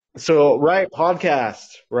So, right,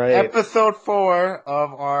 podcast, right? Episode 4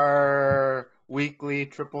 of our weekly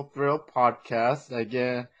Triple Thrill podcast.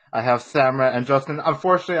 Again, I have Samra and Justin.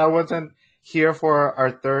 Unfortunately, I wasn't here for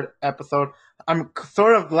our third episode. I'm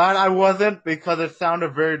sort of glad I wasn't because it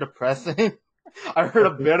sounded very depressing. I heard I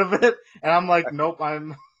a think, bit of it, and I'm like, nope, I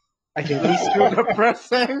think we it's said, too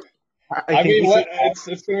depressing. I I think we mean, said, what?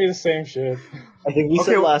 It's gonna be the same shit. I think we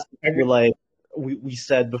said Okay, last week, I we were mean, like, we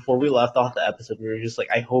said before we left off the episode, we were just like,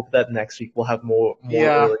 I hope that next week we'll have more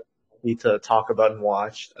yeah, Oilers to talk about and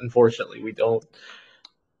watch. Unfortunately, we don't.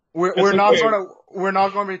 We're that's we're not okay. gonna we're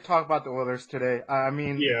not gonna be talking about the Oilers today. I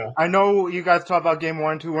mean, Yeah, I know you guys talk about game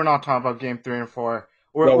one and two. We're not talking about game three and four.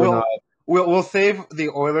 No, we're not. We'll save the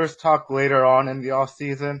Oilers talk later on in the off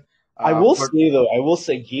season. But I will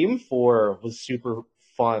say, Game 4 was super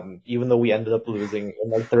fun, even though we ended up losing in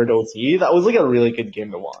the third OT. That was like a really good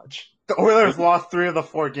game to watch. the Oilers lost three of the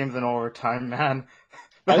four games in overtime. Man,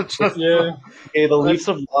 I that's just yeah. Okay, the like, Leafs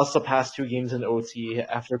have lost the past two games in OT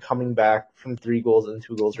after coming back from 3 goals and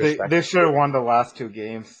 2 goals they should respectively. have won the last two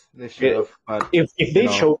games. They should It- have, but if you they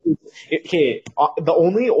know, choke, okay, the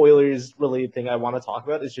only Oilers related thing I want to talk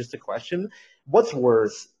about is just a question: what's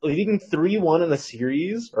worse, leading 3-1 in a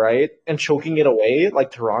series, right, and choking it away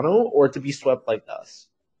like Toronto, or to be swept like us?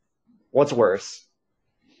 What's worse?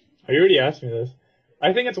 You already asked me this.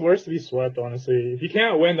 I think it's worse to be swept. Honestly, if you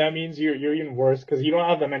can't win, that means you're even worse because you don't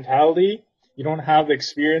have the mentality, you don't have the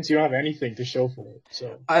experience, you don't have anything to show for it.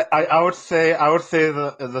 So I would say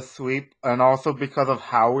the sweep, and also because of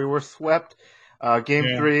how we were swept. Game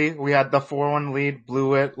yeah, three, we had the 4-1 lead,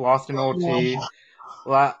 blew it, lost in OT.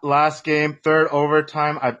 Last game, third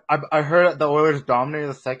overtime. I heard the Oilers dominated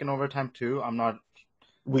the second overtime too. I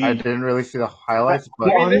We, didn't really see the I, highlights, I but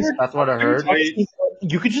I mean honestly, that's what I they were heard. tight.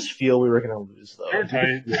 you could just feel we were gonna lose, They though. were You could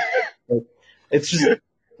tight. feel it. Like, it's just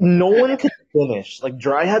no one could finish. Like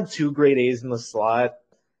Dry had two great A's in the slot.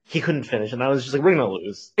 He couldn't finish, and I was just like, we're gonna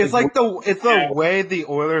lose. It's like the Yeah, way the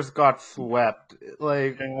Oilers got swept.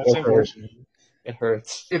 Like yeah, that's It hurts. unfortunate. It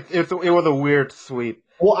hurts. it was a weird sweep.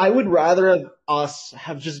 Well, I would rather us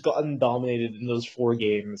have just gotten dominated in those 4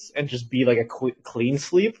 games and just be like a clean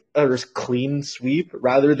sweep or clean sweep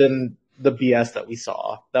rather than the BS that we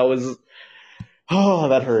saw. That was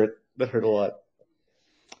that hurt. That hurt a lot.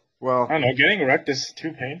 Well, I don't know. Getting wrecked is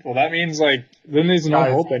too painful. That means like then there's no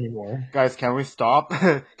guys, hope anymore. guys, can we stop?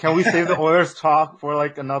 Can we save the Oilers talk for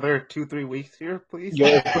like another 2-3 weeks here, please? Yo,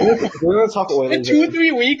 if we're gonna talk In Oilers, 2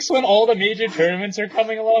 3 weeks, when all the major tournaments are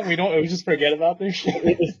coming along, we just forget about this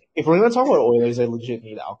shit. if we're gonna talk about Oilers, I legit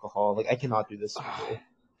need alcohol. Like I cannot do this solo.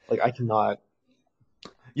 Like I cannot.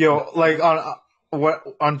 Yo, like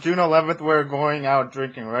on June 11th, we're going out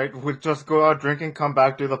drinking, right? We just go out drinking, come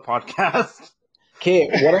back do the podcast. Okay,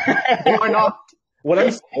 Why not? what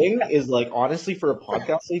I'm saying is like honestly for a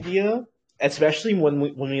podcast idea, especially when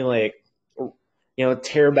we like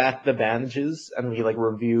tear back the bandages and we like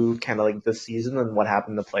review kind of like the season and what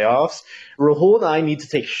happened in the playoffs. Rahul and I need to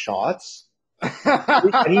take shots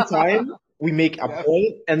anytime we make a Yes.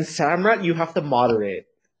 point, and Samrat, you have to moderate.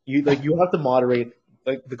 You have to moderate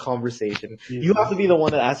like the conversation. You have to be the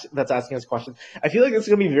one that's asking us questions. I feel like it's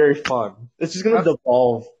gonna be very fun. It's just gonna That's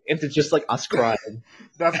devolve into just like us crying.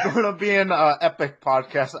 that's gonna be an epic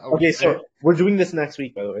podcast, I would Okay, say. so we're doing this next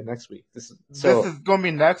week, by the way. Next week. This is gonna be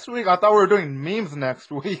next week. I thought we were doing memes next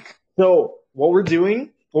week. So what we're doing,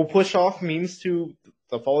 we'll push off memes to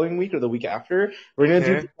the following week or the week after. We're gonna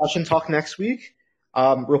do Okay. discussion talk next week.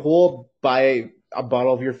 Rahul, buy a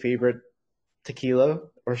bottle of your favorite tequila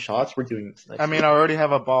or shots. We're doing this I next mean, week. I already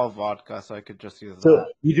have a ball of vodka, so I could just use So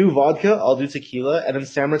that. you do vodka, I'll do tequila, and then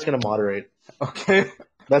Samrat's gonna moderate. Okay.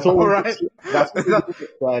 That's what All we're right. that's what we're doing this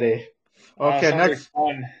Friday Okay. Sounds like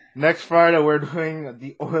fun. Next Friday, we're doing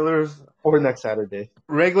the Oilers or next Saturday.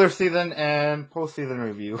 regular season and postseason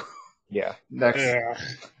review. Yeah. Next. Yeah.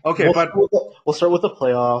 Okay, We'll but start with we'll start with the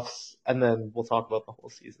playoffs, and then we'll talk about the whole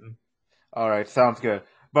season. all right, sounds good.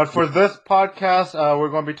 But for this podcast, we're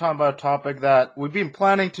going to be talking about a topic that we've been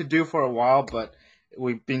planning to do for a while, but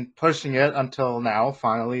we've been pushing it until now,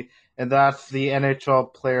 finally, and that's the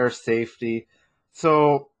NHL player safety.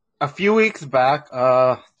 So a few weeks back,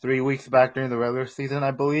 3 weeks back during the regular season,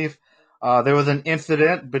 I believe, there was an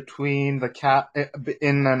incident between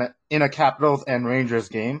the in a Capitals and Rangers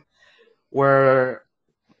game where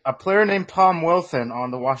a player named Tom Wilson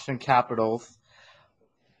on the Washington Capitals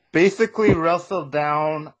basically wrestled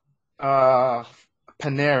down uh,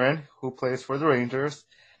 Panarin, who plays for the Rangers,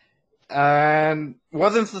 and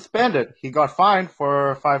wasn't suspended. He got fined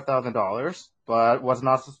for $5,000, but was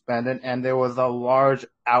not suspended, and there was a large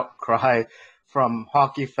outcry from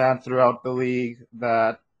hockey fans throughout the league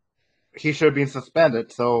that he should be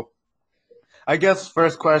suspended. So I guess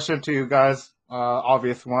first question to you guys,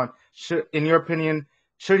 obvious one. In your opinion,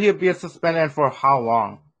 should he be suspended and for how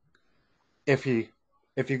long? If you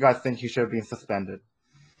guys think he should be suspended.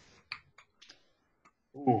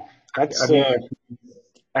 Ooh, that's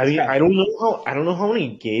I mean, I don't know how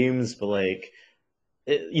many games, but like,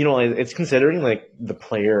 it's considering like the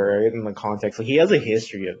player, right, in the context. Like he has a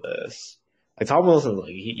history of this. Like Tom Wilson, like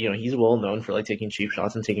he's well known for like taking cheap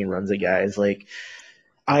shots and taking runs at guys. Like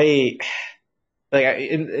I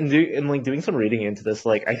in like doing some reading into this,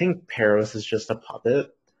 like I think Peros is just a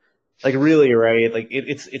puppet. Like really, right? Like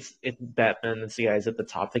it's Batman. It's the guys at the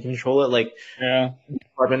top that control it. Like yeah.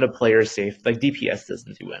 Department of Player Safe, like DPS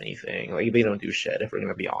doesn't do anything. Like they don't do shit if we're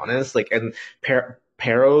gonna be honest. Like and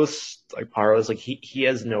Paros, like he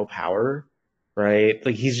has no power, right?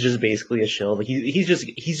 Like he's just basically a shill. Like he's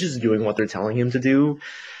just doing what they're telling him to do.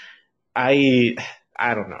 I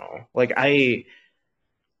I don't know. Like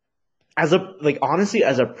honestly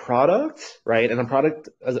as a product, right? And a product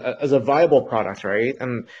as a viable product, right?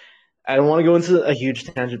 And I don't want to go into a huge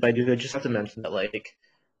tangent, but I do just have to mention that like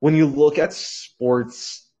when you look at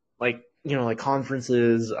sports, like like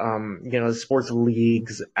conferences, sports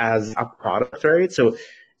leagues as a product, right? So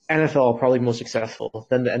NFL probably most successful,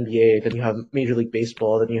 then the NBA, then you have Major League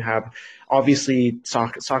Baseball, then you have obviously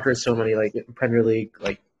soccer. Soccer has so many like Premier League,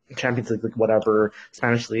 like Champions League, like whatever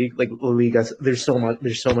Spanish league, like La Liga. There's so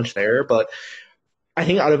much there, but I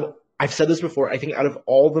think I've said this before. I think out of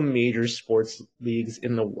all the major sports leagues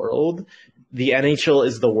in the world, the NHL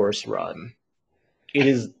is the worst run. It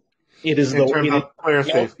is in terms of player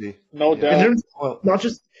safety. No doubt. In terms, not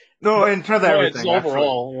just in terms of everything.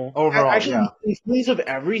 Overall, actually, in terms of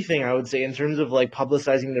everything, I would say in terms of like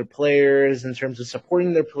publicizing their players, in terms of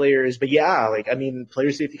supporting their players. But yeah, like I mean,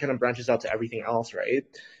 player safety kind of branches out to everything else, right?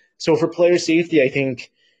 So for player safety, I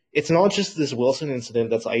think it's not just this Wilson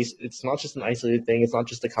incident it's not just an isolated thing. It's not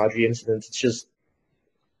just a Kadri incident. It's just,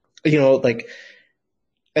 like,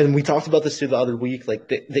 and we talked about this too the other week, like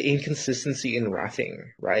the inconsistency in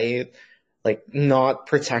reffing, right? Like not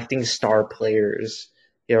protecting star players.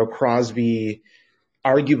 Crosby,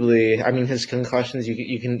 arguably, I mean, his concussions,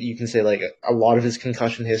 you can say like a lot of his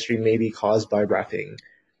concussion history may be caused by reffing,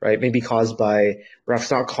 right? Maybe caused by refs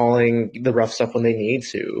not calling the rough stuff when they need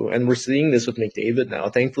to. And we're seeing this with McDavid now.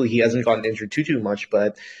 Thankfully, he hasn't gotten injured too much,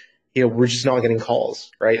 but we're just not getting calls,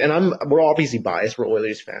 right? And we're obviously biased. We're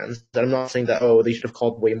Oilers fans. I'm not saying that, they should have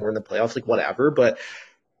called way more in the playoffs, like whatever. But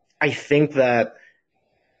I think that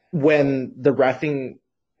when the reffing,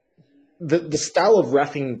 the style of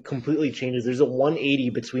reffing completely changes. There's a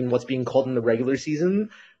 180 between what's being called in the regular season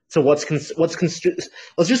to let's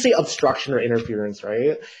just say obstruction or interference,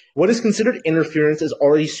 right? What is considered interference is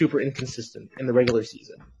already super inconsistent in the regular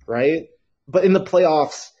season, right? But in the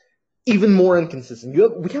playoffs, even more inconsistent.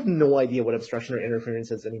 We have no idea what obstruction or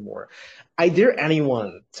interference is anymore. I dare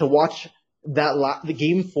anyone to watch the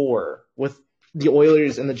game 4 with the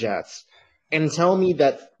Oilers and the Jets and tell me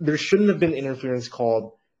that there shouldn't have been interference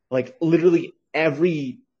called like literally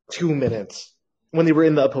every 2 minutes when they were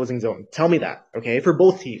in the opposing zone. Tell me that, okay? For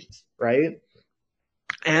both teams, right?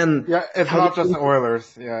 And yeah, it's not just the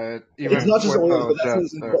Oilers. Yeah, it's not just the Oilers,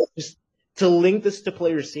 but just to link this to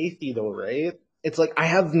player safety, though, right? It's like I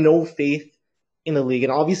have no faith in the league,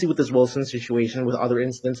 and obviously with this Wilson situation, with other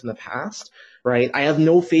incidents in the past, right? I have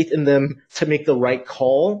no faith in them to make the right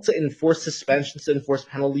call, to enforce suspensions, to enforce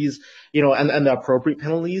penalties, and the appropriate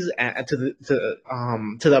penalties to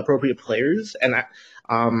the appropriate players, and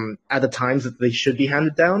at the times that they should be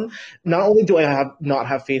handed down. Not only do I not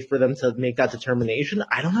have faith for them to make that determination,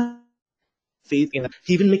 I don't have faith in them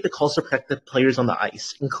to even make the calls to protect the players on the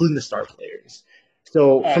ice, including the star players.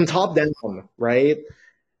 So from top down, right?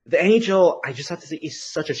 The NHL, I just have to say, is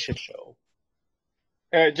such a shit show.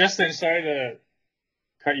 Justin, sorry to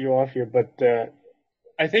cut you off here, but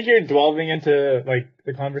I think you're delving into like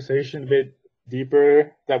the conversation a bit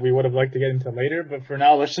deeper that we would have liked to get into later. But for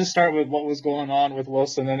now, let's just start with what was going on with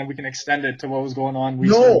Wilson, and then we can extend it to what was going on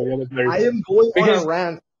recently with the other players. I am going on a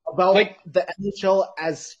rant about the NHL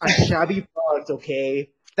as a shabby product, okay?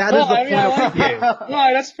 That is the point of the game.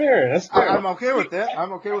 No, that's fair. That's fair. I'm okay with it. I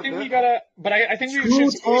think we gotta, but I think we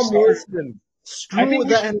should Tom Wilson. Screw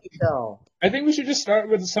the NHL. I think we should just start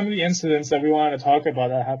with some of the incidents that we want to talk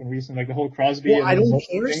about that happened recently, like the whole Crosby. Well, I don't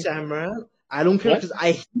care, Samrat. I don't care because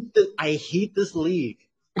I hate this league.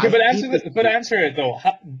 Okay, but answer it though.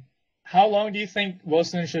 How long do you think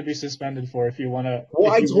Wilson should be suspended for? If you want to.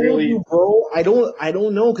 Well, I told you, bro. I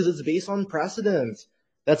don't know because it's based on precedent.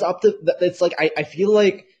 That's up to. It's like I feel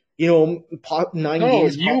like 9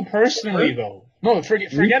 games. No, you personally though. No,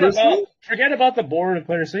 forget Me forget about personally? forget about the board of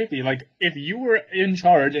player safety. Like, if you were in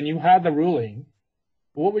charge and you had the ruling,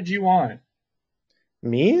 what would you want?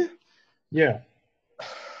 Me? Yeah.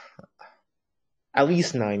 At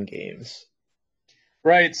least 9 games.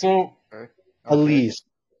 Right. So Okay. At least.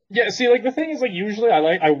 yeah, see, like the thing is, like usually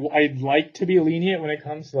I like to be lenient when it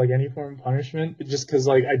comes to like any form of punishment, just because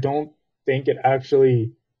like I don't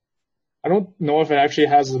know if it actually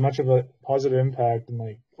has as much of a positive impact. And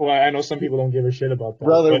like, well, I know some people don't give a shit about that,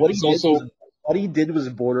 Brother, but it's also what he did was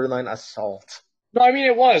borderline assault. no, I mean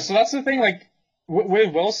it was. So that's the thing. Like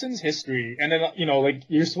with Wilson's history, and then like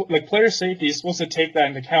like player safety is supposed to take that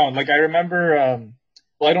into account. Like I remember,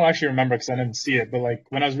 well, I don't actually remember because I didn't see it, but like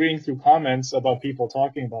when I was reading through comments about people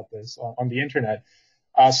talking about this on the internet,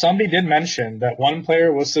 somebody did mention that one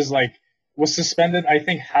player was suspended, I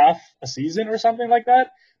think half a season or something like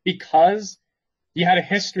that, because he had a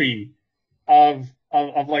history of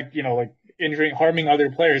like like injuring, harming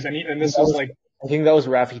other players, and this was like. I think that was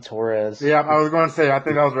Rafi Torres. Yeah, I was going to say, I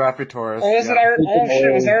think that was Rafi Torres. Oh, is it Yeah. our? Oh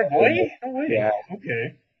shit, was that our boy? No way. Yeah.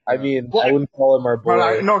 Okay. I mean, Well, I wouldn't call him our But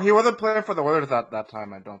boy. no, he wasn't playing for the Oilers at that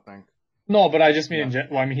time, I don't think. no, but I just mean Yeah.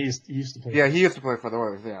 well, I mean he used to play. Yeah, he used to play for the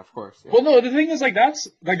Oilers, yeah, of course. Yeah. Well, no, the thing is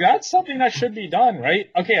that's something that should be done, right?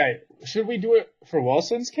 Okay, should we do it for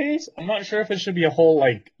Wilson's case? I'm not sure if it should be a whole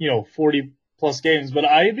 40 plus games, but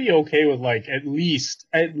I'd be okay with like at least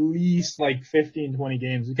like 15, 20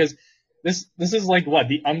 games, because this is like what,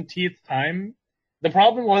 the umpteenth time. The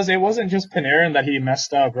problem was it wasn't just Panarin that he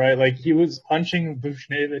messed up, right? Like he was punching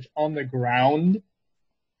Buchnevich on the ground.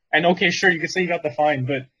 And okay, sure, you could say you got the fine,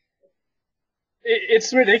 but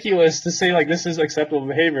it's ridiculous to say like this is acceptable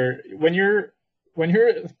behavior when you're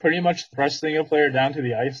pretty much thrusting a player down to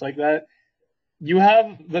the ice like that. You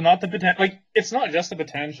have not the potential, like it's not just the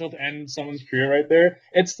potential to end someone's career right there.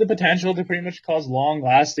 It's the potential to pretty much cause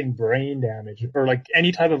long-lasting brain damage or like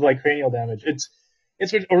any type of like cranial damage. It's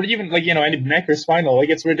or even like any neck or spinal. Like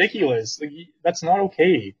it's ridiculous. Like that's not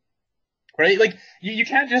okay. Right? Like you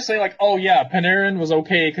can't just say like, oh yeah, Panarin was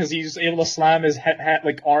okay because he's able to slam his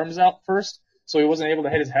like arms out first, so he wasn't able to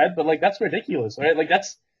hit his head. But like that's ridiculous, right? Like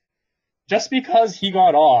that's just because he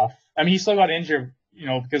got off. I mean, he still got injured,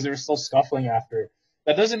 because they were still scuffling after.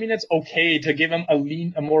 That doesn't mean it's okay to give him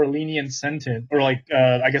a more lenient sentence or like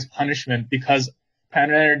I guess punishment because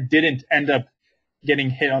Panarin didn't end up getting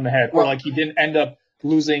hit on the head or like he didn't end up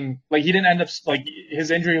losing, like he didn't end up like his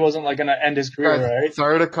injury wasn't like gonna end his career, Guys, right?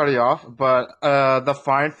 sorry to cut you off, but the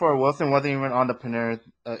fine for Wilson wasn't even on the Panarin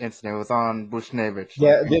incident. It was on Buchnevich.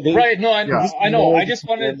 Yeah, right. No, I know. I just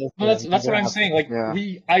wanted. Yeah. No, that's what I'm saying. Like Yeah.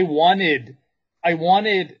 I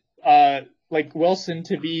wanted like Wilson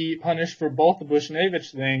to be punished for both the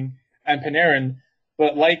Buchnevich thing and Panarin,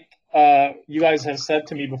 but like you guys have said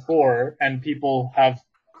to me before, and people have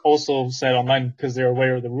also said online because they're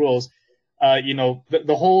aware of the rules.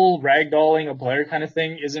 The whole ragdolling a player kind of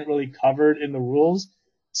thing isn't really covered in the rules.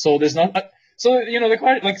 So there's not. The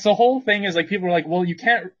question, like, the whole thing is like people are like, well, you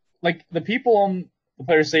can't, like, the people on the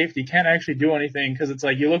player safety can't actually do anything because it's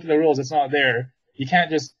like you look at the rules, it's not there. You can't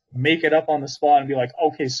just make it up on the spot and be like,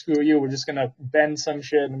 okay, screw you, we're just gonna bend some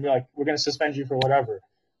shit and be like, we're gonna suspend you for whatever.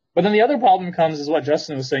 But then the other problem comes is what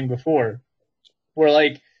Justin was saying before, where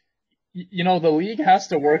like, the league has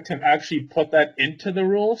to work to actually put that into the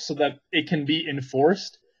rules so that it can be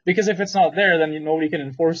enforced. Because if it's not there, then nobody can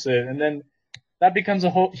enforce it, and then that becomes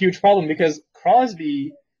a huge problem. Because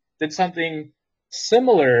Crosby did something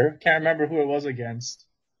similar. Can't remember who it was against.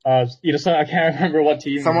 So I can't remember what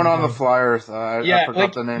team. Someone on the Flyers. I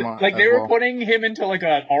forgot the name. Like they were putting him into like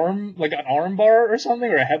an arm bar or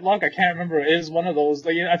something, or a headlock. I can't remember. It was one of those.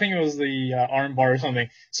 Like I think it was the arm bar or something.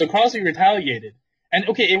 So Crosby retaliated. And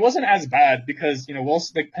okay, it wasn't as bad because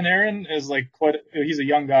Wilson, like Panarin is like he's a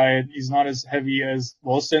young guy. He's not as heavy as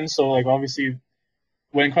Wilson, so like obviously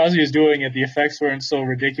when Crosby was doing it, the effects weren't so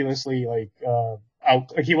ridiculously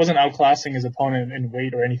he wasn't outclassing his opponent in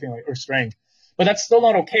weight or anything or strength. But that's still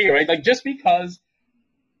not okay, right? Like just because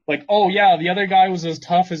like, oh yeah, the other guy was as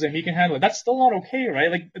tough as him, he can handle it. That's still not okay, right?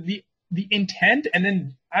 Like the intent and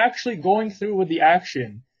then actually going through with the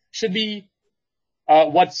action should be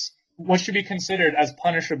what should be considered as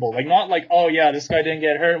punishable. Like not like, oh yeah, this guy didn't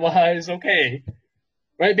get hurt, well, it's okay.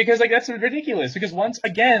 Right? Because like that's ridiculous. Because once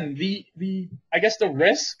again, I guess the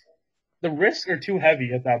risks are too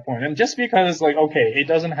heavy at that point. And just because it's like, okay, it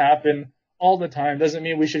doesn't happen all the time doesn't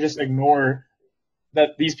mean we should just ignore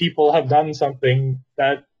that these people have done something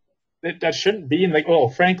that shouldn't be in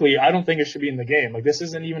frankly, I don't think it should be in the game. Like this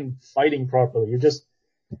isn't even fighting properly. This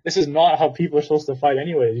is not how people are supposed to fight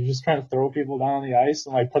anyways. You're just trying to throw people down on the ice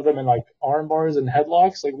and like put them in like arm bars and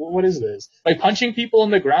headlocks. Like what is this? Like punching people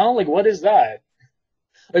on the ground? Like what is that?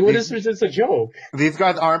 Like, what These, is this? It's a joke. these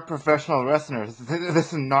guys aren't professional wrestlers.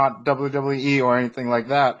 This is not WWE or anything like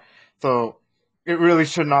that. So it really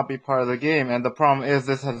should not be part of the game. And the problem is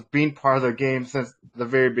this has been part of the game since the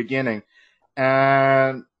very beginning.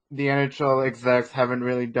 And the NHL execs haven't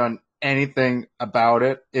really done anything about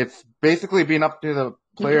it. It's basically been up to the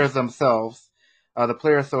players themselves, the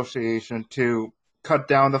player association, to cut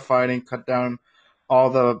down the fighting, cut down all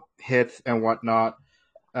the hits and whatnot.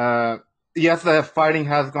 Yes, the fighting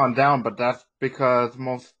has gone down, but that's because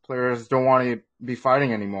most players don't want to be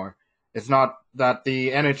fighting anymore. It's not that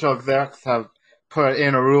the NHL execs have put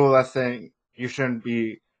in a rule that's saying you shouldn't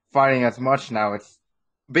be fighting as much now. It's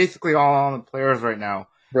basically all on the players right now.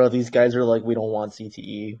 Bro, these guys are like, we don't want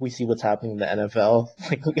CTE. We see what's happening in the NFL.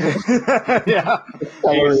 Like, we Yeah.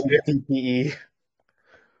 accelerate CTE.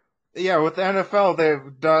 Yeah, with the NFL,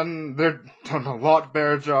 they've done a lot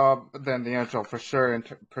better job than the NHL for sure in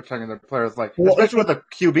protecting their players, like Well, especially with the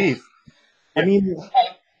QBs. I mean,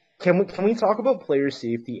 can we talk about player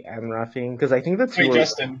safety and reffing? Because I think the two Wait, are,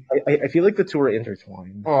 Justin. I feel like the two are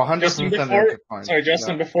intertwined. Oh, 100% Justin, intertwined. sorry,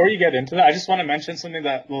 Justin, before you get into that, I just want to mention something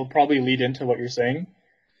that will probably lead into what you're saying.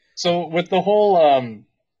 So with the whole,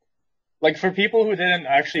 like for people who didn't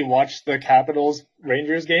actually watch the Capitals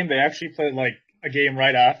Rangers game, they actually played like a game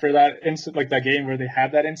right after that incident, like that game where they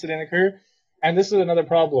had that incident occur. And this is another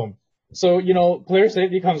problem. So, you know, player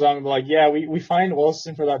safety comes on and be like, yeah, we fined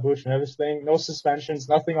Wilson for that Buchnevich thing. No suspensions,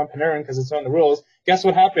 nothing on Panarin because it's on the rules. Guess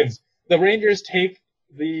what happens? The Rangers take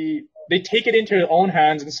it into their own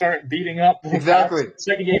hands and start beating up the Exactly.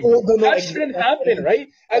 second game. No, That shouldn't happen, right?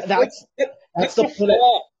 That's the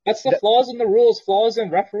flaw. That's the flaws in the rules, flaws in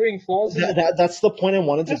refereeing, flaws in That's the point I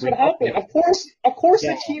wanted to that's bring what up. happened. Of course,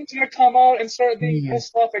 Yeah. the team's gonna come out and start being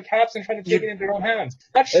pissed off at Caps and trying to take it into their own hands.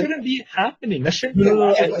 That shouldn't be happening. That shouldn't be.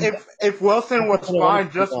 No, If Wilson was That's what I wanted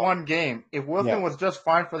fined to just know. one game, if Wilson Yeah. was just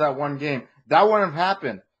fined for that one game, that wouldn't have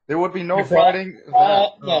happened. There would be no You're wrong. fighting.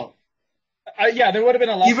 No. Yeah, there would have been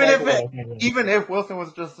a lot. Even if Wilson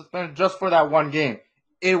was just suspended just for that one game,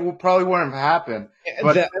 probably wouldn't have happened.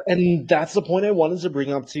 But And that's the point I wanted to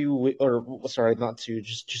bring up to, or sorry, not to,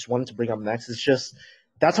 just wanted to bring up next. It's just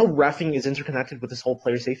that's how reffing is interconnected with this whole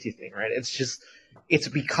player safety thing, right? It's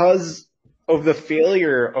because of the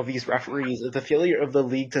failure of these referees, the failure of the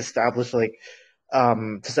league to establish to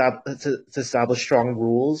establish strong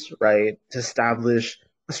rules, right? To establish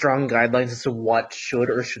strong guidelines as to what should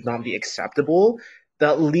or should not be acceptable,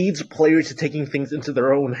 that leads players to taking things into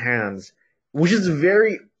their own hands, which is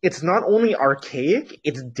it's not only archaic,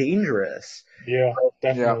 it's dangerous. Yeah,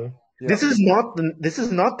 definitely. Yeah. This is not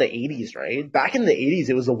the 80s, right? Back in the 80s,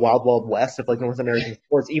 it was the wild, wild west of like North American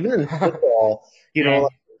sports. Even in football, you know,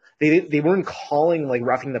 they weren't calling like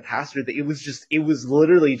roughing the passer. It was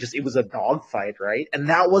literally a dogfight, right? And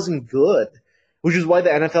that wasn't good, which is why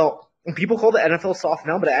the NFL. People call the NFL soft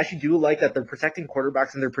now, but I actually do like that they're protecting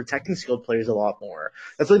quarterbacks and they're protecting skilled players a lot more.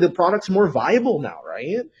 That's why the product's more viable now,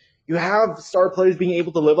 right? You have star players being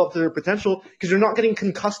able to live up to their potential because they're not getting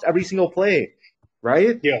concussed every single play,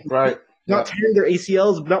 right? Yeah, right. Not tearing their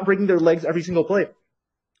ACLs, not breaking their legs every single play.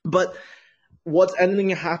 But what's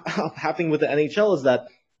ending up happening with the NHL is that,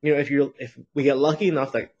 you know, if we get lucky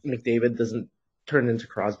enough that McDavid doesn't turn into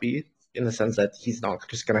Crosby, in the sense that he's not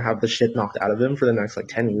just going to have the shit knocked out of him for the next like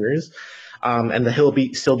 10 years, and that he'll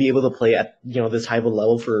still be able to play at, you know, this high of a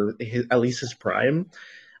level for at least his prime.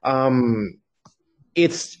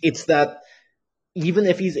 It's that even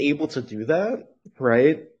if he's able to do that,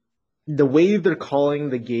 right, the way they're calling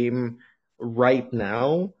the game right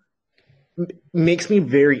now makes me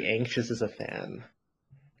very anxious as a fan.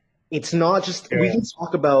 It's not just we can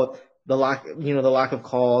talk about the lack of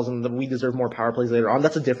calls and we deserve more power plays later on.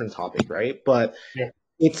 That's a different topic, right? But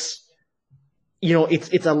it's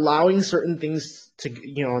allowing certain things to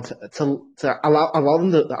allow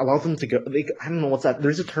them to go. I don't know what's that.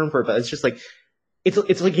 There's a term for it, but it's just like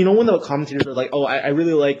it's like, you know, when the commentators are like, oh, I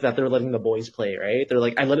really like that they're letting the boys play, right? They're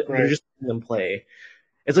like, they're just letting them play.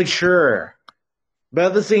 It's like, sure, but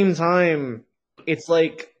at the same time, it's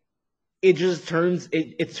like it just turns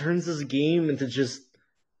this game into just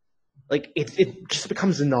like it just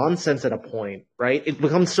becomes nonsense at a point, right? It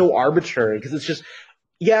becomes so arbitrary because it's just,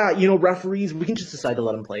 yeah, you know, referees, we can just decide to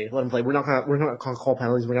let them play. We're not gonna call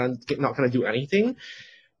penalties. We're not gonna do anything.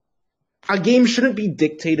 A game shouldn't be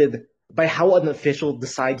dictated by how an official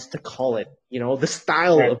decides to call it. You know, the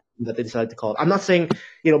style of that they decide to call it. I'm not saying,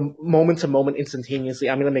 you know, moment to moment, instantaneously,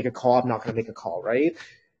 I'm gonna make a call. I'm not gonna make a call, right?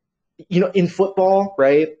 You know, in football,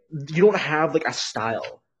 right, you don't have like a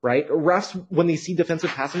style, right? Refs, when they see defensive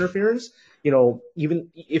pass interference, you know, even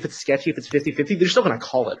if it's sketchy, if it's 50-50, they're still going to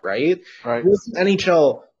call it, right? Right. With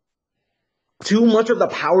NHL, too much of the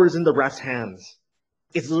power is in the ref's hands.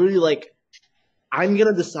 It's literally like, I'm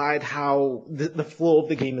gonna decide how the flow of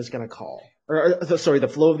the game is gonna call, sorry, the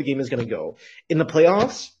flow of the game is gonna go in the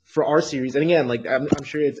playoffs for our series. And again, like I'm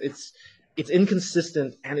sure it's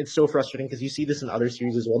inconsistent and it's so frustrating because you see this in other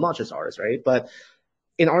series as well, not just ours, right? But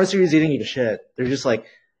in our series, they didn't give a shit. They're just like,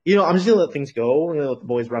 I'm just gonna let things go. We're gonna let the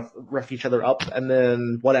boys ref each other up, and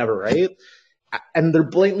then whatever, right? And they're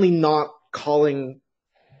blatantly not calling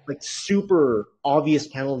like super obvious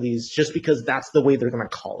penalties just because that's the way they're gonna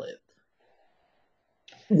call it.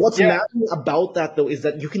 What's Yeah, maddening about that though is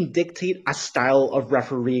that you can dictate a style of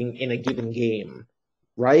refereeing in a given game,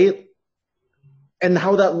 right? And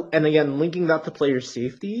and again, linking that to player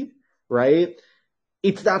safety, right?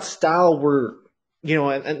 It's that style where,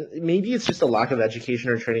 and maybe it's just a lack of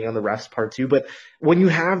education or training on the refs part too, but when you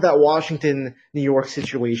have that Washington, New York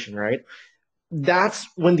situation, right? That's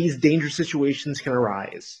when these dangerous situations can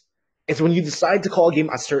arise. It's when you decide to call a game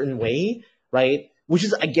a certain way, right? Which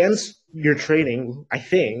is against your training, I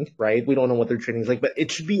think, right? We don't know what their training is like, but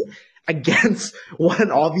it should be against what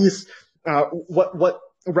an obvious, what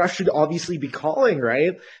refs should obviously be calling,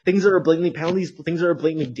 right? Things that are blatantly penalties, things that are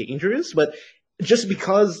blatantly dangerous, but just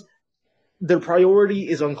because their priority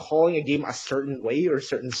is on calling a game a certain way or a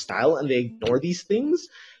certain style and they ignore these things,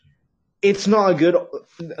 it's not good,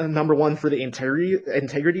 number one, for the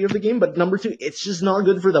integrity of the game, but number two, it's just not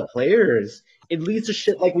good for the players. It leads to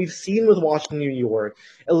shit like we've seen with Washington, New York.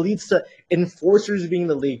 It leads to enforcers being in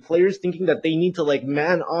the league, players thinking that they need to like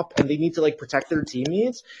man up and they need to like protect their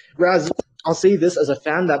teammates. Whereas I'll say this as a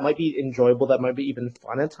fan, that might be enjoyable, that might be even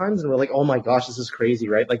fun at times, and we're like, oh my gosh, this is crazy,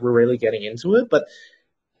 right? Like we're really getting into it, but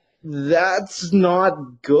that's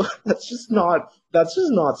not good. That's just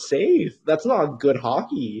not safe. That's not good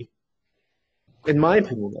hockey, in my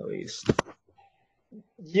opinion, at least.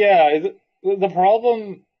 yeah. The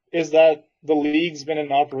problem is that the league's been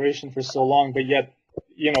in operation for so long, but yet,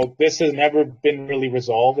 this has never been really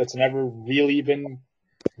resolved. It's never really been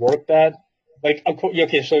worked at. Like,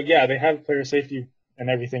 okay, so yeah, they have player safety and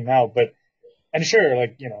everything now, but and sure,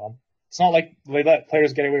 like it's not like they let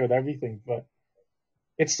players get away with everything, but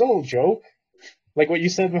it's still a joke. Like what you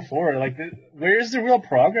said before, like where's the real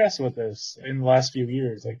progress with this in the last few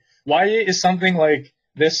years? Like, why is something like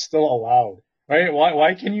this still allowed? Right?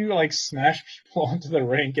 Why can you like smash people onto the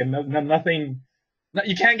rink and nothing?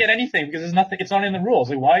 You can't get anything because there's nothing. It's not in the rules.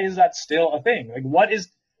 Like, why is that still a thing? Like, what is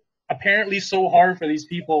apparently so hard for these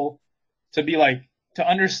people to be like to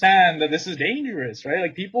understand that this is dangerous, right?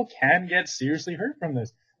 Like, people can get seriously hurt from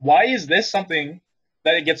this. Why is this something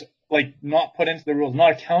that it gets like not put into the rules,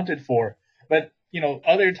 not accounted for? But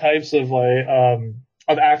other types of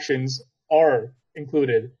actions are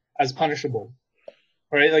included as punishable,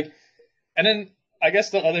 right? Like, and then I guess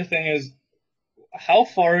the other thing is how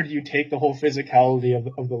far do you take the whole physicality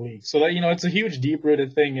of the league? So that it's a huge deep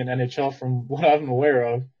rooted thing in NHL from what I'm aware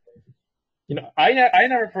of. I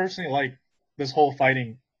never personally liked this whole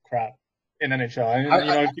fighting crap in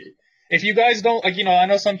NHL. If you guys don't like, I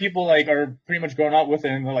know some people like are pretty much growing up with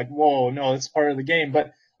it and they're like, whoa, no, it's part of the game.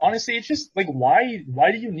 But honestly, it's just like, why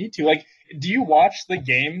do you need to? Like, do you watch the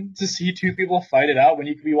game to see two people fight it out when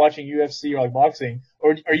you could be watching UFC or like boxing?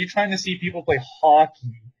 Or are you trying to see people play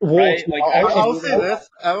hockey? Right? Like, I will say this.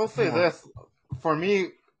 I will say this. For me,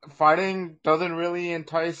 fighting doesn't really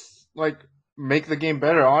entice, like, make the game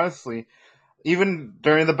better, honestly. Even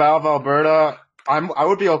during the Battle of Alberta, I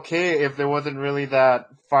would be okay if there wasn't really that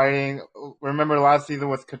fighting. Remember last season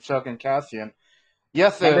with Kachuk and Cassian?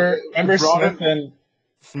 Yes, remember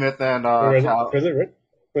Smith and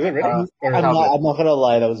was it Riddick? I'm not gonna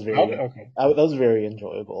lie, that was Okay. that was very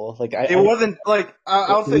enjoyable. Like it wasn't like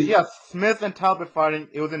I'll say yes, Smith and Talbot fighting,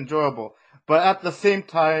 it was enjoyable, but at the same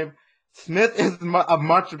time, Smith is a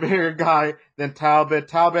much bigger guy than Talbot.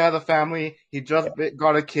 Talbot has a family; he just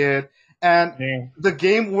got a kid, and the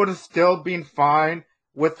game would have still been fine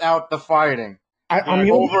without the fighting.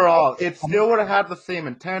 Overall, it still would have had the same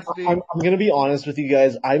intensity. I'm gonna be honest with you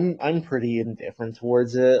guys. I'm pretty indifferent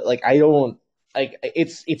towards it. Like I don't like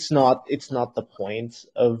it's not the point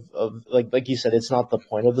of like you said, it's not the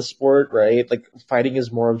point of the sport, right? Like fighting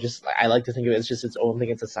is more of just, I like to think of it as just its own thing.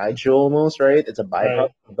 It's a sideshow almost, right? It's a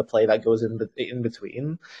byproduct of the play that goes in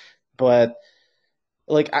between. But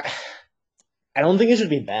like I don't think it should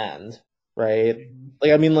be banned, right?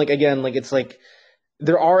 Like I mean, like again, like it's like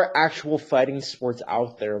there are actual fighting sports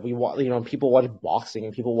out there. We watch, people watch boxing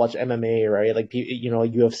and people watch MMA, right? Like,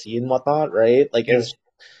 UFC and whatnot, right? Like, as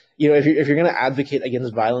if you're gonna advocate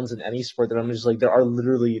against violence in any sport, then I'm just like, there are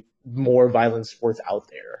literally more violent sports out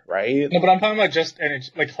there, right? No, but I'm talking about just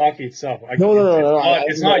like hockey itself. Like, no.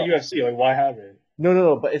 It's not UFC. Like, why have it?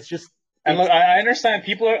 No. But it's just And look, I understand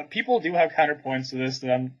people do have counterpoints to this.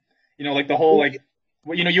 Like the whole like,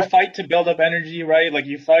 you fight to build up energy, right? Like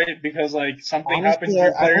you fight because like something happens Honestly, to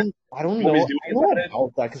your I player. don't Nobody's know. doing I don't know about it.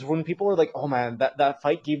 about that because when people are like, "Oh man, that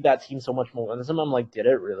fight gave that team so much momentum," I'm like, "Did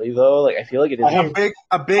it really though?" Like, I feel like it I didn't. have,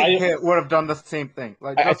 A big I hit would have done the same thing.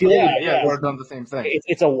 Like I just feel a like big yeah, hit yeah. would have done the same thing.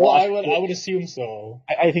 it's a Well, wash. I would assume so.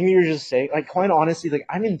 I think you're just saying, like, quite honestly, like,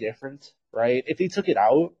 I'm indifferent, right? If they took it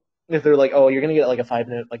out, if they're like, "Oh, you're gonna get like a 5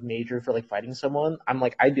 minute like major for like fighting someone," I'm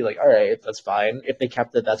like, I'd be like, "All right, that's fine." If they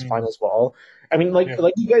kept it, that's fine Mm, as well. I mean, like yeah.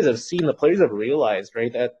 you guys have seen, the players have realized,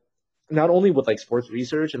 right, that not only with like sports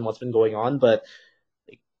research and what's been going on, but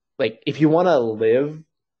like if you want to live,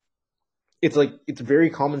 it's like it's very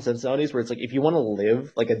common sense nowadays where it's like if you want to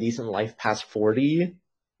live like a decent life past 40,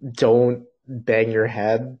 don't bang your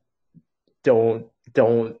head,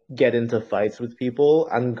 don't get into fights with people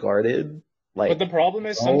unguarded. But Like, the problem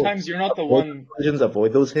is don't sometimes you're not the avoid one. collisions,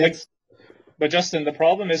 avoid those Like, hits. but Justin, the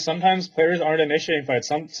problem is sometimes players aren't initiating fights.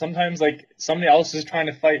 Sometimes like somebody else is trying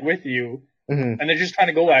to fight with you, Hmm. and they're just trying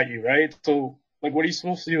to go at you, right? So like, what are you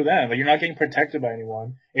supposed to do then? Like, you're not getting protected by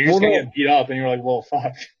anyone. You're Well, just gonna no, get beat up, and you're like, well,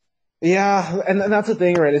 fuck. yeah, and that's the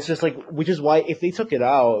thing, right? It's just like, which is why if they took it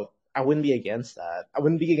out, I wouldn't be against that. I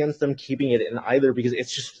wouldn't be against them keeping it in either because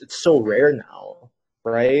it's so rare now,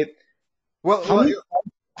 right? Well, How many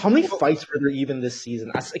how many well, fights were there even this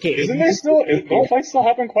season? Okay, Isn't there still? Don't fights still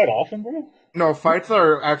happen quite often, bro? no, fights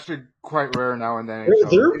are actually quite rare now in the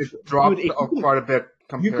NHL. they're It dude, dropped quite a bit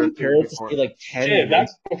you compared to compare it to say before. like 10 Shit, years.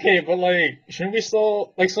 that's okay, but like, shouldn't we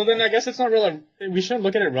still like? So then I guess it's not real. We shouldn't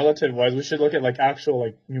look at it relative wise. We should look at like actual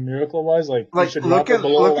like numerical wise. Like we Like should drop it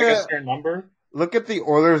below like a certain number. look at the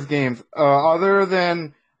Oilers games. Other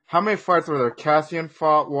than how many fights were there? Cassian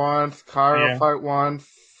fought once. Kyra Yeah, fight once.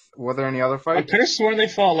 Were there any other I fights? could have sworn they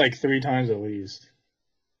fought like 3 times at least.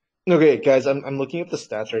 Okay, guys, I'm looking at the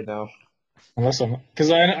stats right now. Unless I'm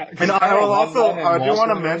And because I Kyra will won also one and I do lost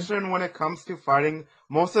want to one, right? mention when it comes to fighting,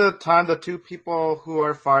 most of the time the two people who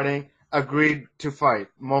are fighting agreed to fight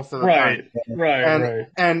most of the time. Right, right, And right.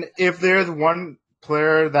 if there's one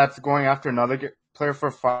player that's going after another player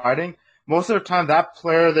for fighting, most of the time that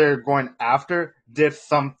player they're going after did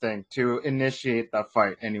something to initiate that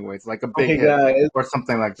fight, anyways, like a big Okay, hit guys. or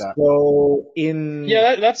something like that. So in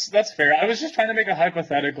Yeah, that's fair. I was just trying to make a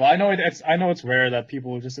hypothetical. I know it's rare that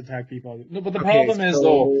people just attack people. No, but the okay, problem is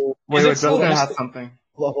though, so is it still Justin hold just has something.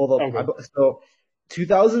 hold okay? up. So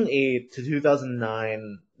 2008 to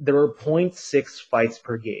 2009, there were point 0.6 fights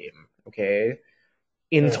per game. Okay,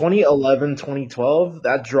 in Yeah. 2011, 2012,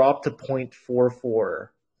 that dropped to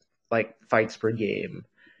 0.44 like fights per game.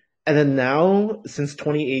 And then now, since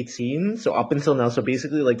 2018, so up until now, so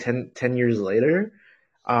basically like 10 years later,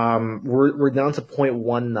 we're down to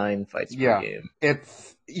 0.19 fights per Yeah, game.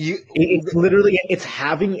 it's you. It's literally it's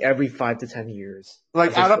having every 5 to 10 years.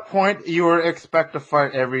 Like That's just at a point, you would expect a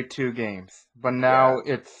fight every 2 games, but yeah. now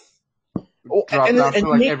it's Oh, dropped and down it to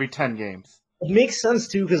like every 10 games. makes sense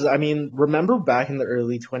too because I mean, remember back in the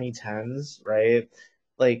early 2010s, right?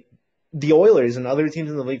 Like the Oilers and other teams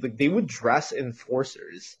in the league, like they would dress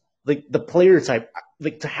enforcers. Like the player type,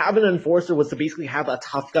 like to have an enforcer was to basically have a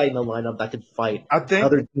tough guy in the lineup that could fight I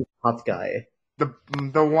think another team's tough guy.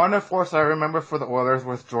 the one enforcer I remember for the Oilers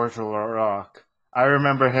was George Laraque. I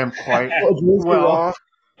remember him quite Jules well. Rock,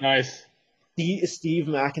 Nice. Steve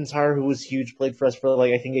McIntyre, who was huge, played for us for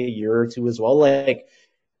like I think a year or two as well. Like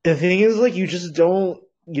the thing is, like you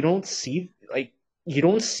don't see like you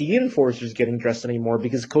don't see enforcers getting dressed anymore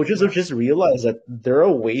because coaches have just realized that they're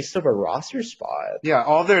a waste of a roster spot. Yeah,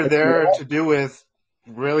 all they're Like, there to do is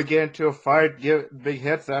really get into a fight, give big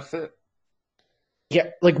hits. That's it.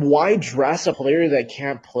 yeah, like why dress a player that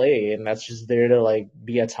can't play and that's just there to like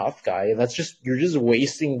be a tough guy? And that's just you're just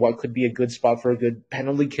wasting what could be a good spot for a good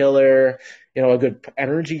penalty killer, a good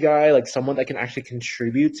energy guy, like someone that can actually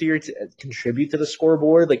contribute to the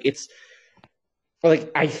scoreboard. Like it's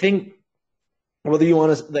like I think whether you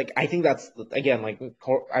want to like I think that's again like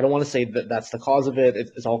I don't want to say that that's the cause of it.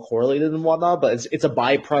 It's all correlated and whatnot, but it's a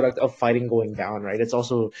byproduct of fighting going down, right? It's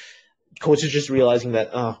also coaches just realizing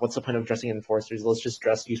that what's the point of dressing enforcers? Let's just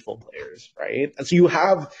dress useful players, right? And so you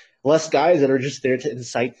have less guys that are just there to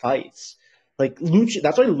incite fights. Like Lucic,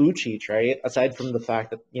 that's why Lucic, right? Aside from the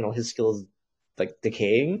fact that his skill is like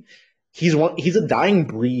decaying, he's a dying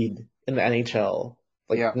breed in the NHL.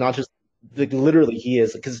 Like Yeah. not just like literally he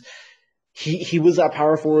is because he was that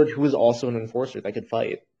power forward who was also an enforcer that could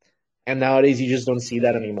fight. And nowadays you just don't see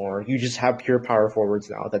that anymore. You just have pure power forwards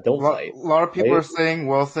now that don't fight. A lot of people Right? are saying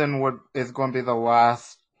Wilson is going to be the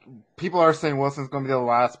last. People are saying Wilson's going to be the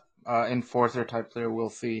last enforcer type player we'll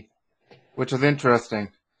see, which is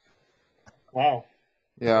interesting. Wow.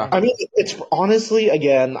 Yeah. I mean, it's honestly,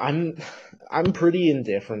 again, I'm pretty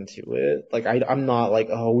indifferent to it. Like, I'm not like,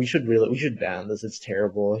 oh, we should ban this. It's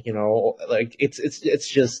terrible, you know. Like, it's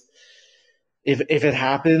just if it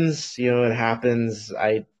happens, you know, it happens.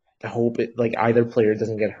 I hope it like either player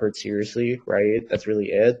doesn't get hurt seriously, right? That's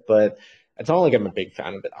really it. But it's not like I'm a big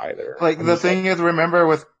fan of it either. Like I'm the just like, thing is, remember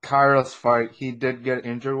with Kyra's fight, he did get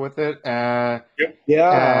injured with it, Yep, and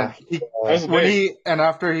yeah, he that was when big. he and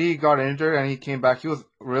after he got injured and he came back, he was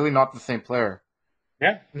really not the same player.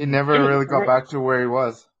 Yeah. He never Even really got back to where he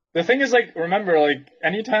was. the thing is, like, remember, like,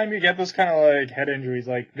 anytime you get this kind of like head injuries,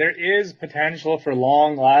 like, there is potential for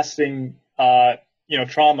long-lasting,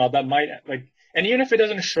 trauma that might like, and even if it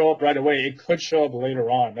doesn't show up right away, it could show up later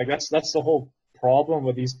on. Like, that's the whole problem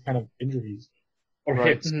with these kind of injuries or Right.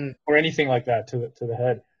 hits or anything like that to the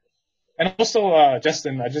head. And also,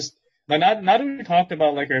 Justin, I just like now that we talked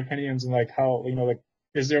about like our opinions and like how like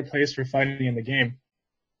is there a place for fighting in the game?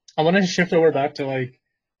 I want to shift over back to like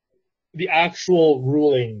the actual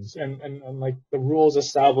rulings and like the rules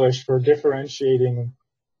established for differentiating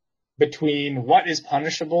between what is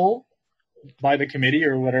punishable by the committee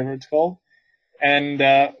or whatever it's called, and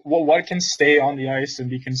what can stay on the ice and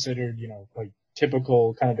be considered, like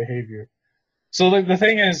typical kind of behavior. So like the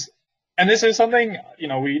thing is, and this is something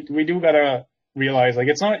we do gotta realize, like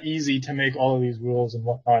it's not easy to make all of these rules and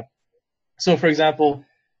whatnot. So for example,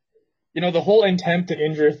 the whole intent to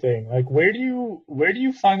injure thing, like where do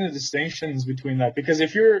you find the distinctions between that? Because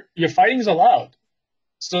if your fighting is allowed,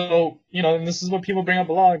 so and this is what people bring up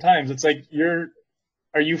a lot of times. It's like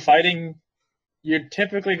are you fighting? You're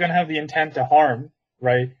typically going to have the intent to harm,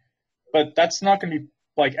 right? But that's not going to be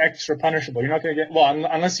like extra punishable. You're not going to get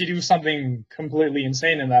unless you do something completely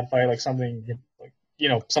insane in that fight, like something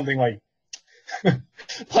like something like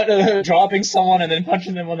dropping someone and then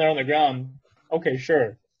punching them when they're on the ground. Okay,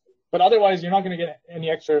 sure. But otherwise, you're not going to get any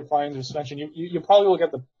extra fines or suspension. You probably will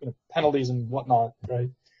get the penalties and whatnot, right?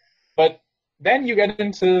 But then you get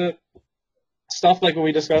into stuff like what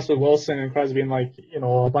we discussed with Wilson and Crosby and like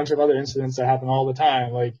a bunch of other incidents that happen all the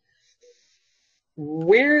time. Like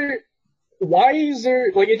why is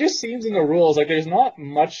there like it just seems in the rules like there's not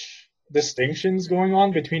much distinctions going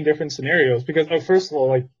on between different scenarios because first of all,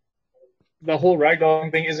 like the whole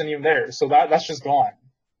ragdolling thing isn't even there, so that's just gone.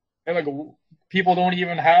 And like people don't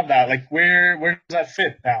even have that. Like where does that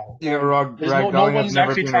fit now? Yeah, There's no ragdolling has one's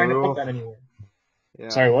never actually been a trying to put rule. that anywhere. Yeah.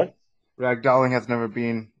 Sorry, what? Ragdolling has never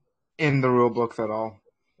been in the rule books at all.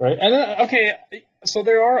 Right. And then, okay, so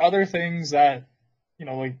there are other things that,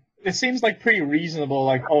 like it seems like pretty reasonable.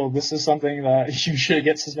 Like, oh, this is something that you should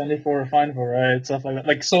get suspended for or fined for, right? Stuff like that.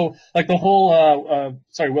 Like, so, like the whole,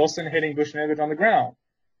 Wilson hitting Buchnevich on the ground.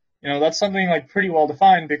 That's something like pretty well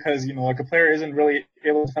defined because, like a player isn't really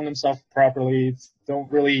able to defend themselves properly,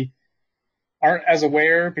 aren't as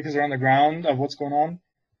aware because they're on the ground of what's going on.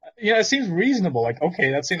 It seems reasonable. Like, okay,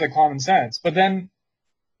 that seems like common sense. But then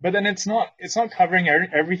it's not covering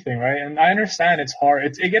everything, right? And I understand it's hard.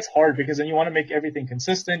 It gets hard because then you want to make everything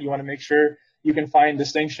consistent. You want to make sure you can find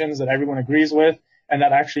distinctions that everyone agrees with and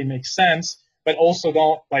that actually makes sense, but also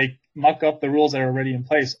don't like muck up the rules that are already in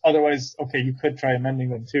place. Otherwise, okay, you could try amending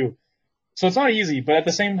them too. So it's not easy, but at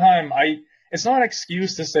the same time, it's not an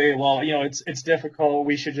excuse to say, well, it's difficult.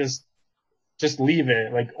 We should just leave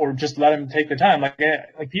it, like, or just let him take the time.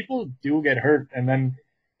 Like people do get hurt, and then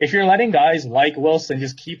if you're letting guys like Wilson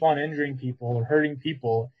just keep on injuring people or hurting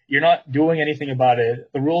people, you're not doing anything about it.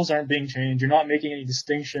 The rules aren't being changed. You're not making any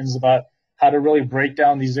distinctions about how to really break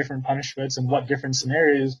down these different punishments and what different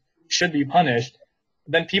scenarios should be punished.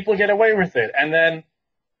 Then people get away with it, and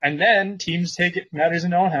then teams take matters in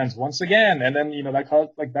their own hands once again, and then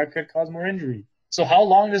that could cause more injury. So how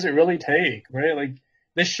long does it really take, right? Like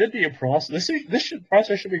this should be a process.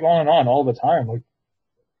 Process should be going on all the time. Like,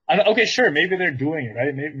 okay, sure, maybe they're doing it,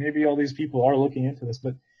 right? Maybe all these people are looking into this,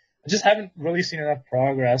 but I just haven't really seen enough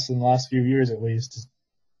progress in the last few years, at least.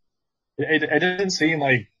 It didn't seem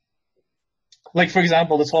like for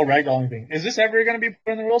example, this whole ragdolling thing. Is this ever going to be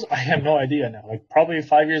put in the rules? I have no idea now. Like probably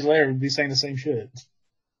 5 years later, we'd be saying the same shit.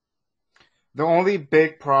 The only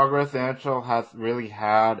big progress the NHL has really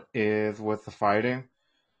had is with the fighting.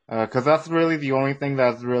 Because that's really the only thing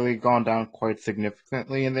that's really gone down quite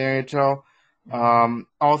significantly in the NHL.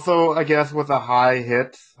 Also, I guess with the high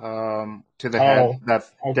hits to the head, that's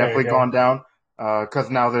definitely gone down. Because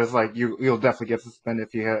now there's like you'll definitely get suspended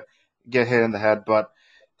if you get hit in the head. But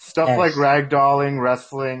stuff like ragdolling,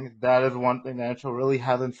 wrestling, that is one thing the NHL really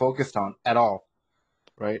hasn't focused on at all,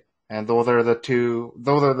 right? And those are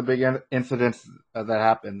the big incidents that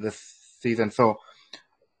happened this season. So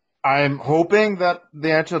I'm hoping that the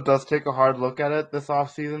NHL does take a hard look at it this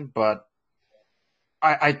offseason, but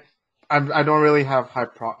I don't really have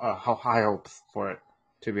high hopes for it,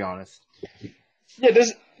 to be honest. Yeah,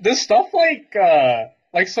 there's stuff like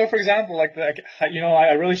so for example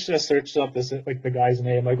I really should have searched up this like the guy's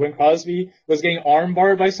name, like when Crosby was getting arm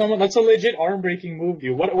barred by someone. That's a legit arm breaking move,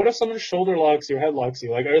 dude. What if someone shoulder locks you or head locks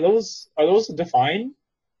you? Like are those defined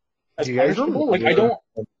as Do you guys punishable? Like I remember?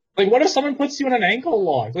 don't like what if someone puts you in an ankle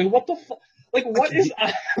lock? Like what the like what is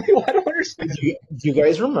I don't understand. Do you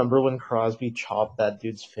guys remember when Crosby chopped that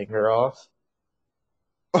dude's finger off?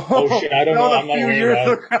 Oh shit, I don't That know. was I'm a not few aware of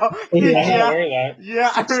years that. ago. Yeah. I'm not Yeah, aware of that.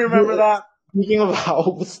 yeah, I remember that. Speaking of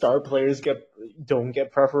how star players don't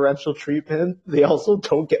get preferential treatment, they also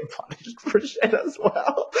don't get punished for shit as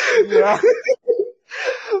well. Yeah.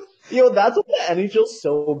 Yo, that's what the NHL's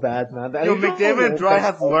so bad, man. The Yo, NHL McDavid and won't Dry let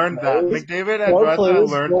has star learned that. players- McDavid and star Dry have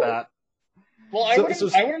players learned don't- that. Well, So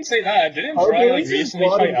I wouldn't say that. Didn't Our Dry like police is recently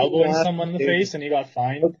brought try in elbowing Matt someone in the McDavid. face and he got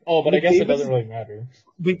fined? Oh, but I guess it McDavid's- doesn't really matter.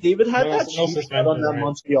 McDavid had No- that no cheap shot suspension, on that right?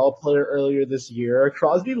 Montreal player earlier this year.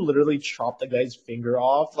 Crosby literally chopped the guy's finger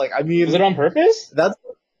off. Like, I mean, Was it on purpose?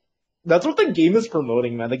 that's what the game is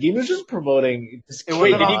promoting, man. The game is just promoting. It Wait,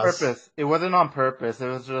 wasn't did on he- purpose. It wasn't on purpose. It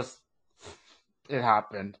was just it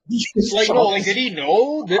happened. Like no, like did he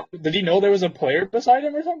know? Did he know there was a player beside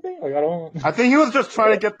him or something? Like I don't. I think he was just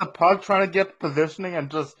trying to get the puck, trying to get positioning,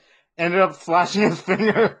 and just ended up slashing his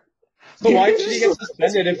finger. So why should he get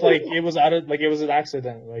suspended if like it was it was an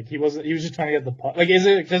accident? Like he was just trying to get the puck. Like is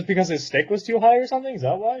it just because his stick was too high or something? Is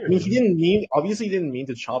that why? I mean, obviously he didn't mean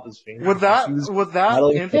to chop his finger. Was that He was was that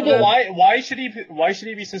battling- No, incident? but why should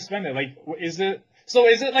he be suspended? Like is it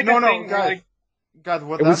like No, a no, thing where, guys. like Guys,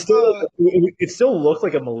 was It that was still, the it still looked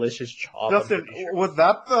like a malicious chop. I'm Justin? pretty sure. Was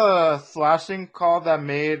that the slashing call that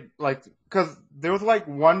made like? Because there was like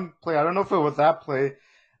one play. I don't know if it was that play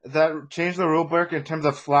that changed the rule book in terms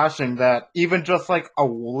of slashing. That even just like a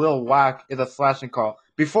little whack is a slashing call.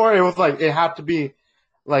 Before it was like it had to be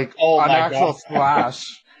like Oh an my actual God.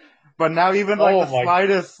 slash. But now even like Oh the my-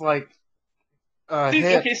 slightest like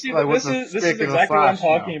hit, Okay, see, like with this the is stick is a exactly what I'm slash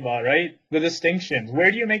now. talking about, right? The distinctions.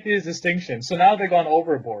 Where do you make these distinctions? So now they've gone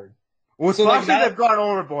overboard. With So, like, slashing, now- they've gone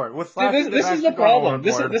overboard. With See, slashing, this they've is the actually gone problem.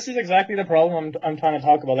 overboard. This is exactly the problem I'm trying to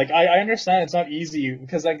talk about. Like I understand it's not easy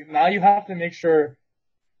because like now you have to make sure,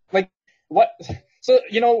 like what. So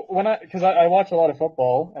because I watch a lot of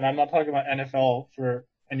football and I'm not talking about NFL for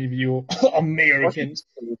any of you Americans.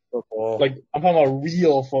 Like I'm talking about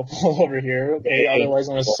real football over here. Okay, otherwise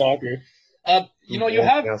known as soccer. You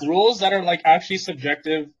have Yes. rules that are like actually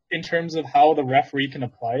subjective in terms of how the referee can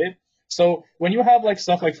apply it. So when you have like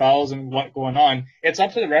stuff like fouls and what going on, it's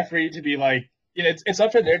up to the referee to be like, it's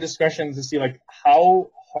up to their discretion to see like how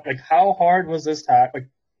hard was this tack? Like,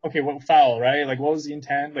 okay, what foul, right? Like, what was the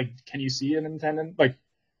intent? Like, can you see an intent? Like,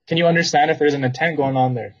 can you understand if there's an intent going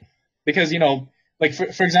on there? Because like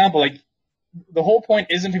for example, like the whole point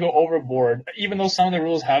isn't to go overboard, even though some of the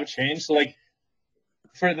rules have changed. So like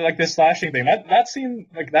for like this slashing thing,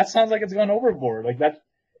 that sounds like it's gone overboard. Like that,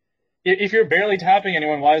 if you're barely tapping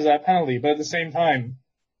anyone, why is that penalty? But at the same time,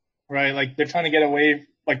 right? Like they're trying to get away.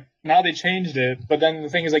 Like now they changed it, but then the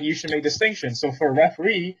thing is like you should make distinctions. So for a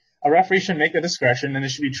referee should make the discretion, and it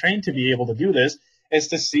should be trained to be able to do this. Is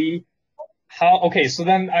to see how. Okay, so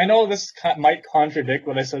then I know this might contradict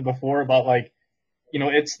what I said before about like,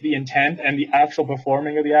 it's the intent and the actual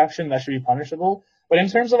performing of the action that should be punishable. But in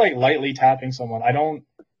terms of like lightly tapping someone, I don't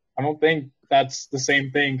think that's the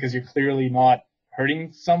same thing because you're clearly not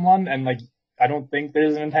hurting someone, and like I don't think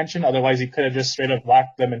there's an intention. Otherwise, he could have just straight up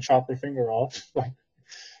whacked them and chopped their finger off,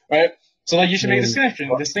 right? So like you should make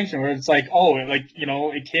a distinction where it's like, oh, like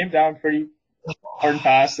it came down pretty hard and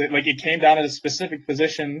fast. It came down at a specific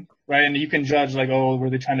position, right? And you can judge like, oh, were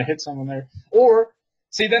they trying to hit someone there? Or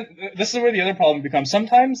see, then this is where the other problem becomes.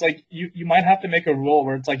 Sometimes like you might have to make a rule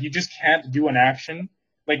where it's like you just can't do an action,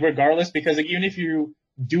 like regardless, because like, even if you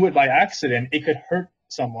do it by accident, it could hurt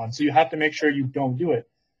someone. So you have to make sure you don't do it.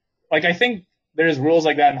 Like I think there's rules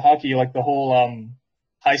like that in hockey, like the whole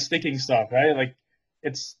high sticking stuff, right? Like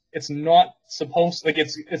it's not supposed like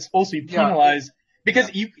it's supposed to be penalized because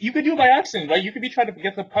you could do it by accident, right? You could be trying to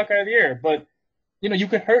get the puck out of the air, but you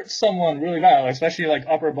could hurt someone really bad, especially like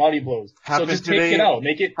upper body blows. Happened so just today, take it out,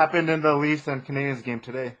 make it. Happened in the Leafs and Canadiens game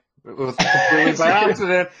today. It was completely by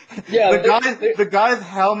accident. Yeah, the guy's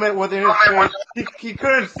helmet was in his face. He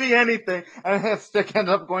couldn't see anything, and his stick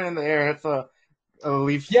ended up going in the air. It's a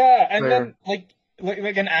Leafs. Yeah, and player. then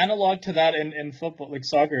like an analog to that in football, like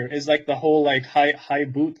soccer, is like the whole like high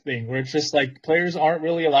boot thing, where it's just like players aren't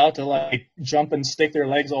really allowed to like jump and stick their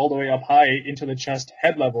legs all the way up high into the chest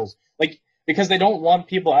head levels, like because they don't want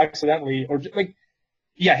people accidentally or like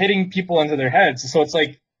hitting people into their heads. So it's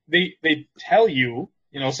like they tell you,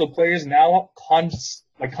 so players now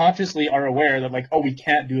consciously are aware that like, oh, we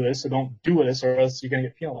can't do this, so don't do this, or else you're gonna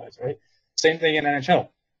get penalized, right? Same thing in NHL.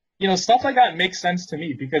 Stuff like that makes sense to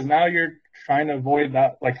me because now you're trying to avoid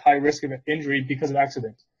that like high risk of injury because of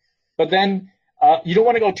accidents. But then you don't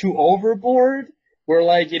want to go too overboard, where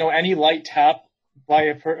like any light tap by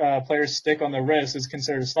a player's stick on the wrist is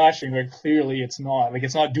considered slashing, where clearly it's not. Like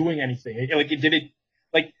it's not doing anything.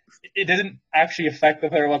 It didn't actually affect the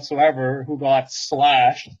player whatsoever who got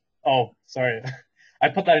slashed. Oh, sorry. I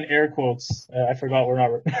put that in air quotes. I forgot we're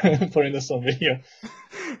not putting this on video.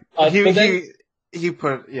 He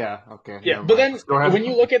put, yeah, okay. Yeah, but then when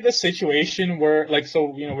you look at the situation where, like, so,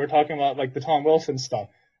 we're talking about, like, the Tom Wilson stuff.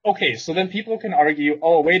 Okay, so then people can argue,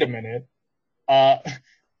 oh, wait a minute. How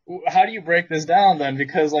do you break this down then?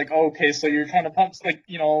 Because, like, okay, so you're trying to punch, like,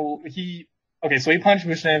 so he punched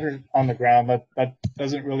Bushnaver on the ground. That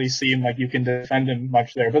doesn't really seem like you can defend him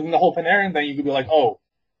much there. But then the whole Panarin thing, you could be like, oh,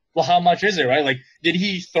 well, how much is it, right? Like, did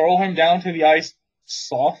he throw him down to the ice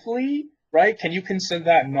softly? Right? Can you consider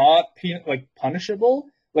that not punishable?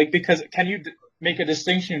 Like, because can you make a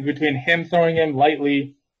distinction between him throwing him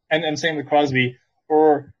lightly and same with Crosby,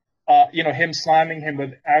 or him slamming him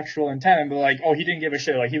with actual intent and be like, oh, he didn't give a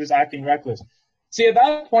shit, like he was acting reckless. See, at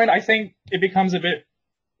that point, I think it becomes a bit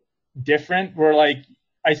different. Where like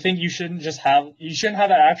I think you shouldn't have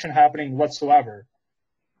that action happening whatsoever,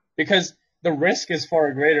 because the risk is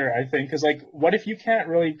far greater. I think because like, what if you can't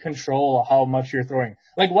really control how much you're throwing?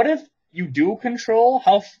 Like, what if you do control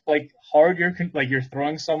how hard you're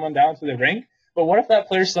throwing someone down to the rink, but what if that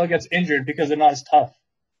player still gets injured because they're not as tough,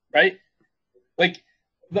 right? Like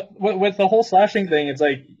with the whole slashing thing, it's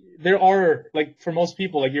like there are like for most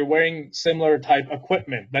people like you're wearing similar type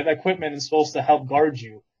equipment. That equipment is supposed to help guard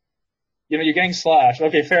you. You're getting slashed.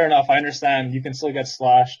 Okay, fair enough. I understand you can still get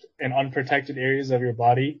slashed in unprotected areas of your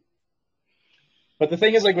body, but the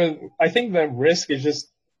thing is I think the risk is just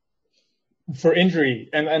for injury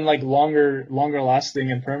and like longer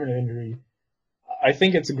lasting and permanent injury. I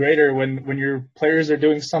think it's greater when your players are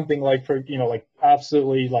doing something like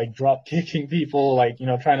absolutely like drop kicking people, like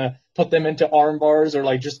trying to put them into arm bars or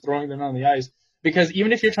like just throwing them on the ice. Because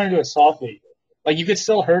even if you're trying to do it softly, like you could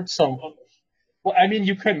still hurt someone. Well, I mean,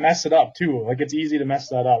 you could mess it up too. Like it's easy to mess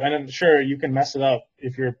that up, and I'm sure you can mess it up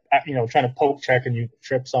if you're trying to poke check and you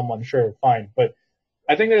trip someone. Sure, fine, but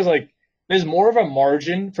I think there's more of a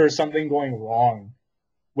margin for something going wrong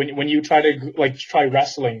when you try to try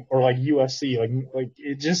wrestling or like UFC, like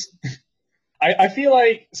it just I feel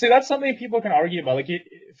like, see, that's something people can argue about. Like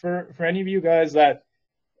for any of you guys that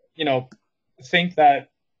think that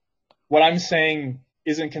what I'm saying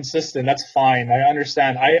isn't consistent, that's fine. I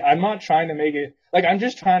understand. I'm not trying to make it like, I'm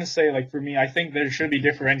just trying to say, like, for me, I think there should be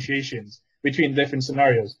differentiations between different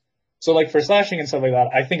scenarios. So like for slashing and stuff like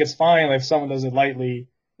that, I think it's fine if someone does it lightly.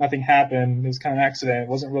 Nothing happened. It was kind of an accident. It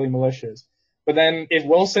wasn't really malicious. But then if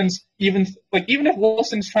Wilson's even if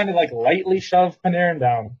Wilson's trying to like lightly shove Panarin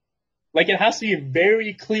down, like it has to be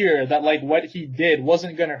very clear that like what he did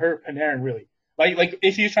wasn't going to hurt Panarin really. Like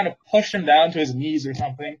if he's trying to push him down to his knees or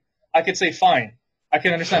something, I could say fine. I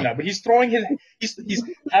can understand that. But he's he's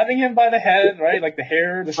having him by the head, right? Like the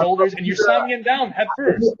hair, the shoulders, and you're slamming him down head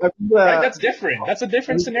first. Right? That's different. That's a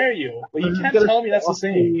different scenario. But you can't tell me that's the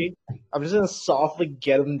same. I'm just gonna softly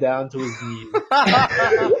get him down to his knees.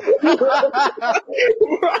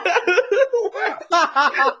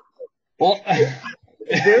 Well,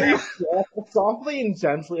 very softly and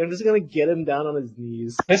gently. I'm just gonna get him down on his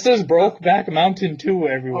knees. This is Brokeback Mountain 2,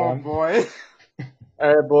 everyone. Oh boy.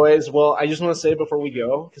 All right, boys. Well, I just want to say before we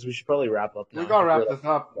go, because we should probably wrap up now. We gotta wrap this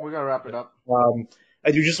up. We gotta wrap it up. I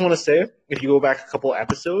do just want to say, if you go back a couple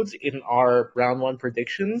episodes in our round 1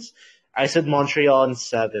 predictions, I said Montreal in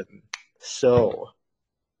 7. So,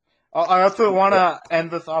 I also want to end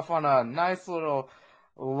this off on a nice little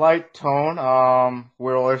light tone.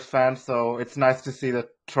 We're Oilers fans, so it's nice to see that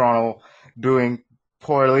Toronto doing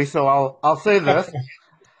poorly. So I'll say this.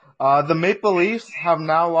 The Maple Leafs have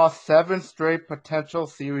now lost 7 straight potential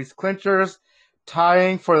series clinchers,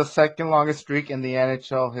 tying for the second longest streak in the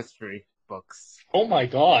NHL history books. Oh my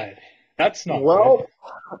God, that's not well.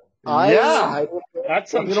 Good.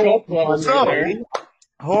 That's some choke level there.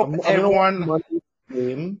 Hope everyone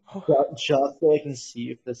just so I can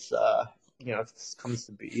see if this if this comes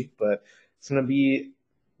to be, but it's gonna be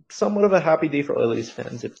somewhat of a happy day for Oilers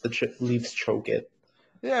fans if the Leafs choke it.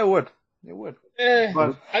 Yeah, it would. It would.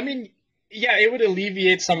 But, I mean, yeah, it would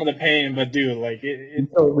alleviate some of the pain, but dude, like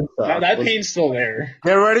that pain's still there.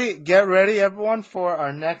 Get ready, everyone, for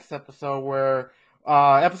our next episode. Where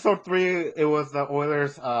episode 3, it was the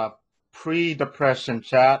Oilers pre-depression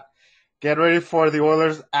chat, get ready for the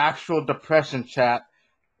Oilers' actual depression chat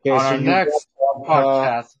Okay, on so our you next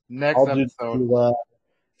podcast, next I'll do episode.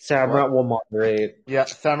 Samrat will moderate. Yeah,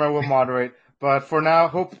 Samar will moderate. But for now,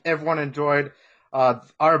 hope everyone enjoyed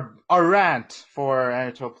our rant for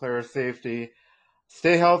NHL player safety.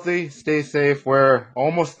 Stay healthy, stay safe. We're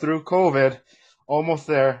almost through COVID, almost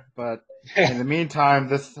there. But in the meantime,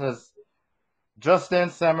 this is Justin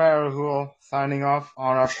Samar signing off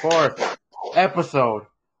on our 4th episode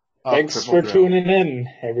of Thanks Triple for Grill. tuning in,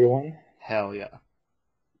 everyone. Hell yeah.